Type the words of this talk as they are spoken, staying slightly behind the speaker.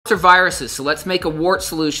Warts are viruses, so let's make a wart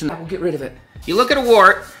solution that will get rid of it. You look at a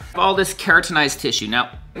wart, all this keratinized tissue.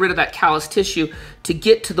 Now, get rid of that callus tissue to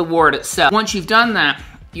get to the wart itself. Once you've done that,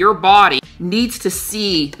 your body needs to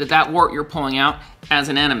see that wart you're pulling out as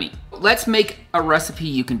an enemy. Let's make a recipe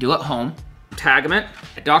you can do at home. Tagamet,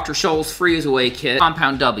 a Dr. Scholl's Freeze Away Kit,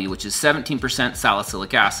 Compound W, which is 17%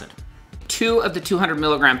 salicylic acid. 2 of the 200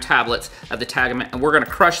 milligram tablets of the Tagamet, and we're gonna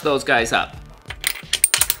crush those guys up.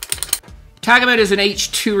 Tagamet is an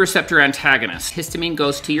H2 receptor antagonist. Histamine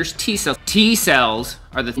goes to your T cells. T cells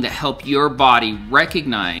are the thing that help your body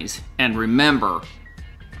recognize and remember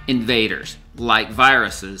invaders, like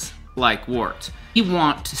viruses, like warts. You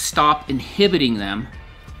want to stop inhibiting them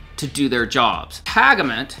to do their jobs.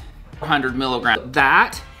 Tagamet, 100 milligrams,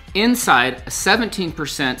 that inside a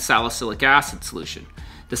 17% salicylic acid solution.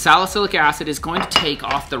 The salicylic acid is going to take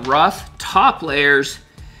off the rough top layers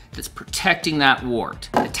that's protecting that wart.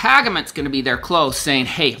 The Tagamet's gonna be there close saying,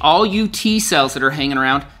 hey, all you T cells that are hanging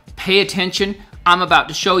around, pay attention, I'm about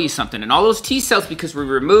to show you something. And all those T cells, because we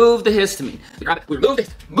remove the histamine, we remove the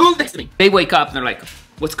histamine, they wake up and they're like,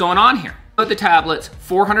 what's going on here? Put the tablets,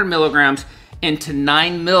 400 milligrams into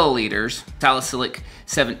 9 milliliters, salicylic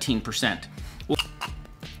 17%.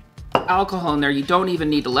 Alcohol in there, you don't even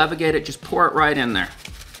need to levigate it, just pour it right in there.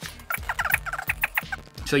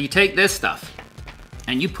 So you take this stuff,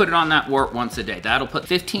 and you put it on that wart once a day. That'll put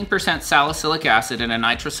 15% salicylic acid in a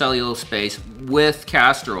nitrocellulose space with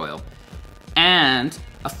castor oil and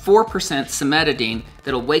a 4% cimetidine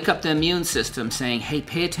that'll wake up the immune system saying, hey,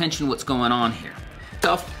 pay attention what's going on here.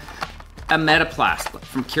 A Metaplast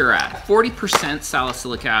from Curad, 40%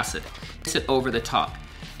 salicylic acid. Sit over the top.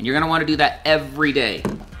 And you're gonna wanna do that every day,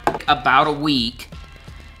 about a week,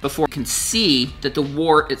 before you can see that the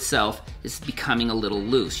wart itself is becoming a little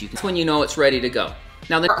loose. That's when you know it's ready to go.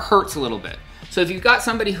 Now, the wart hurts a little bit. So if you've got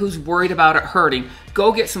somebody who's worried about it hurting,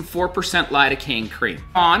 go get some 4% lidocaine cream.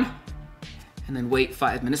 On, and then wait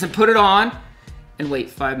 5 minutes, and put it on, and wait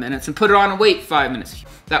 5 minutes, and put it on and wait 5 minutes.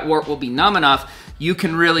 That wart will be numb enough, you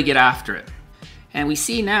can really get after it. And we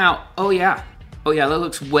see now, oh yeah, that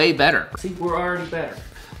looks way better. See, we're already better.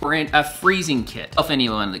 We're in a freezing kit of any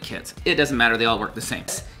one of the kits. It doesn't matter, they all work the same.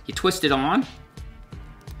 You twist it on,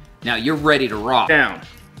 now you're ready to rock. Down.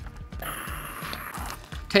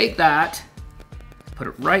 Take that, put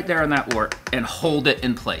it right there on that wart, and hold it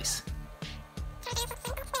in place.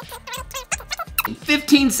 In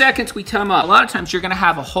 15 seconds, we come up. A lot of times you're gonna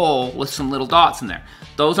have a hole with some little dots in there.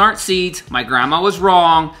 Those aren't seeds, my grandma was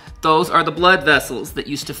wrong. Those are the blood vessels that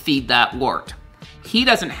used to feed that wart. He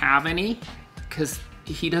doesn't have any, because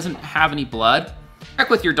he doesn't have any blood. Check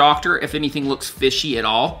with your doctor if anything looks fishy at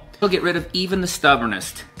all. He'll get rid of even the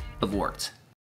stubbornest of warts.